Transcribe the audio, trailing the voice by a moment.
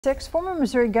Former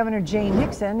Missouri Governor Jay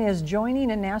Nixon is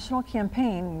joining a national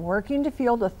campaign working to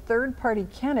field a third-party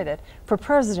candidate for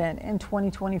president in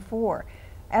 2024.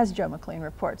 As Joe McLean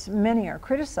reports, many are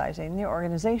criticizing the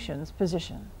organization's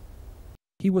position.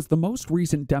 He was the most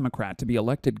recent Democrat to be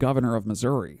elected governor of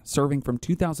Missouri, serving from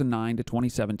 2009 to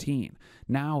 2017.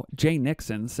 Now, Jay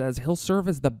Nixon says he'll serve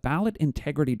as the ballot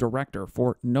integrity director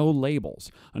for No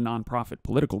Labels, a nonprofit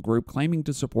political group claiming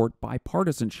to support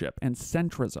bipartisanship and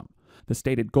centrism. The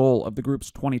stated goal of the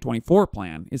group's 2024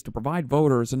 plan is to provide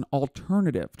voters an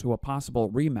alternative to a possible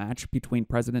rematch between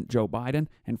President Joe Biden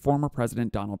and former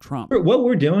President Donald Trump. What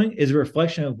we're doing is a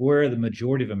reflection of where the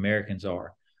majority of Americans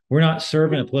are. We're not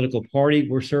serving a political party,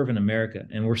 we're serving America,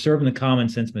 and we're serving the common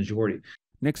sense majority.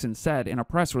 Nixon said in a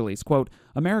press release, quote,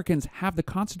 "Americans have the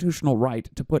constitutional right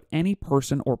to put any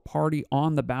person or party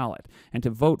on the ballot and to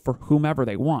vote for whomever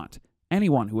they want.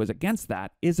 Anyone who is against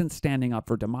that isn't standing up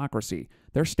for democracy.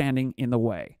 They're standing in the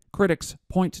way." Critics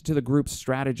point to the group's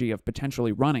strategy of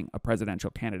potentially running a presidential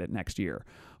candidate next year.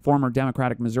 Former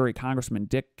Democratic Missouri Congressman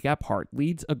Dick Gephardt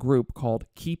leads a group called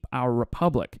Keep Our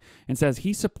Republic and says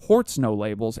he supports no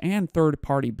labels and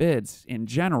third-party bids in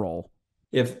general.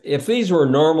 If these were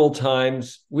normal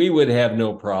times, we would have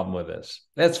no problem with this.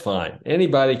 That's fine.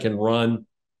 Anybody can run.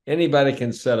 Anybody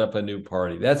can set up a new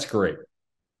party. That's great.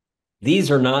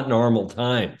 These are not normal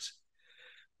times.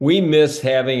 We miss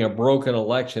having a broken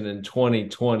election in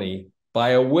 2020 by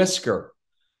a whisker,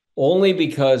 only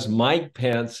because Mike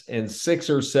Pence and 6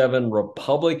 or 7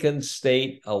 Republican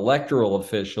state electoral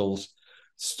officials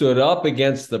stood up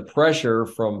against the pressure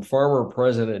from former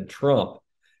President Trump.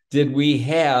 Did we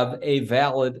have a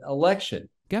valid election?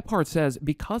 Gephardt says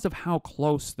because of how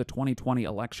close the 2020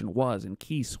 election was in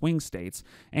key swing states,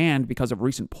 and because of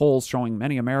recent polls showing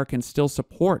many Americans still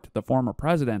support the former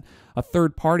president, a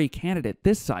third-party candidate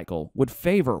this cycle would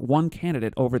favor one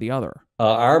candidate over the other.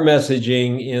 Our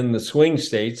messaging in the swing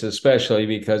states, especially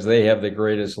because they have the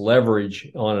greatest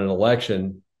leverage on an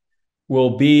election,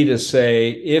 will be to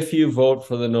say, if you vote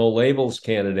for the No Labels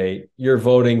candidate, you're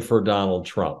voting for Donald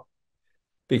Trump,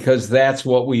 because that's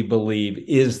what we believe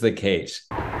is the case.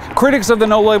 Critics of the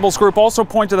No Labels group also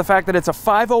point to the fact that it's a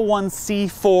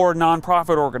 501c4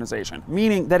 nonprofit organization,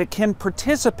 meaning that it can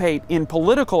participate in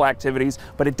political activities,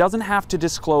 but it doesn't have to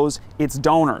disclose its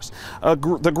donors.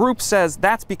 The group says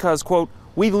that's because, quote,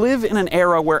 "We live in an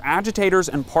era where agitators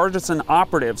and partisan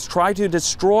operatives try to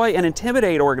destroy and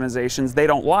intimidate organizations they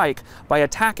don't like by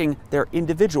attacking their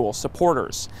individual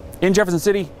supporters." In Jefferson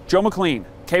City, Joe McLean,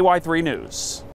 KY3 News.